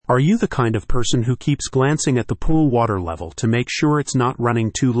Are you the kind of person who keeps glancing at the pool water level to make sure it's not running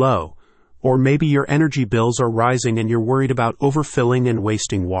too low? Or maybe your energy bills are rising and you're worried about overfilling and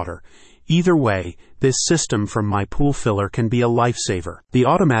wasting water. Either way, this system from My Pool Filler can be a lifesaver. The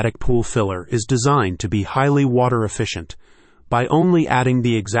automatic pool filler is designed to be highly water efficient. By only adding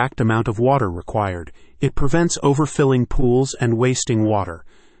the exact amount of water required, it prevents overfilling pools and wasting water.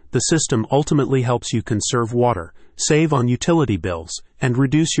 The system ultimately helps you conserve water, save on utility bills, and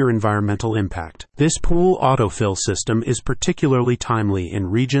reduce your environmental impact. This pool autofill system is particularly timely in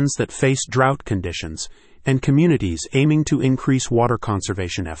regions that face drought conditions and communities aiming to increase water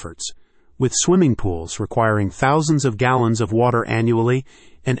conservation efforts. With swimming pools requiring thousands of gallons of water annually,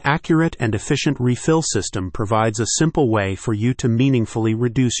 an accurate and efficient refill system provides a simple way for you to meaningfully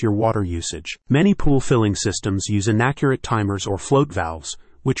reduce your water usage. Many pool filling systems use inaccurate timers or float valves,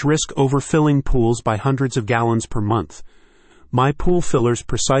 which risk overfilling pools by hundreds of gallons per month. My Pool Filler's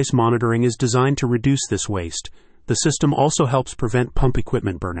precise monitoring is designed to reduce this waste. The system also helps prevent pump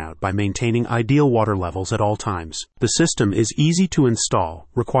equipment burnout by maintaining ideal water levels at all times. The system is easy to install,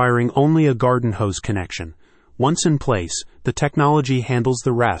 requiring only a garden hose connection. Once in place, the technology handles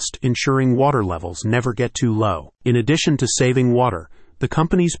the rest, ensuring water levels never get too low. In addition to saving water, the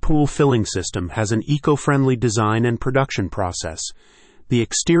company's pool filling system has an eco-friendly design and production process. The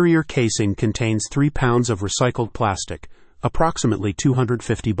exterior casing contains 3 pounds of recycled plastic, approximately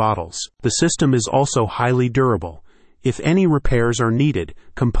 250 bottles. The system is also highly durable. If any repairs are needed,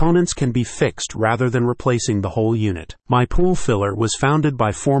 components can be fixed rather than replacing the whole unit. My Pool Filler was founded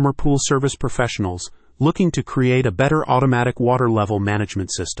by former pool service professionals looking to create a better automatic water level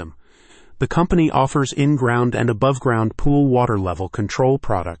management system. The company offers in-ground and above-ground pool water level control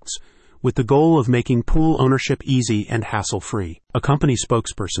products, with the goal of making pool ownership easy and hassle-free. A company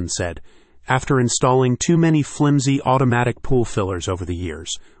spokesperson said, "After installing too many flimsy automatic pool fillers over the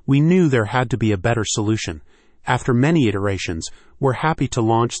years, we knew there had to be a better solution. After many iterations, we're happy to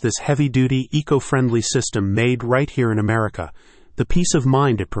launch this heavy-duty, eco-friendly system made right here in America. The peace of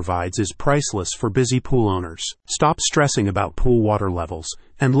mind it provides is priceless for busy pool owners. Stop stressing about pool water levels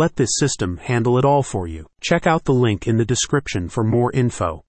and let this system handle it all for you." Check out the link in the description for more info.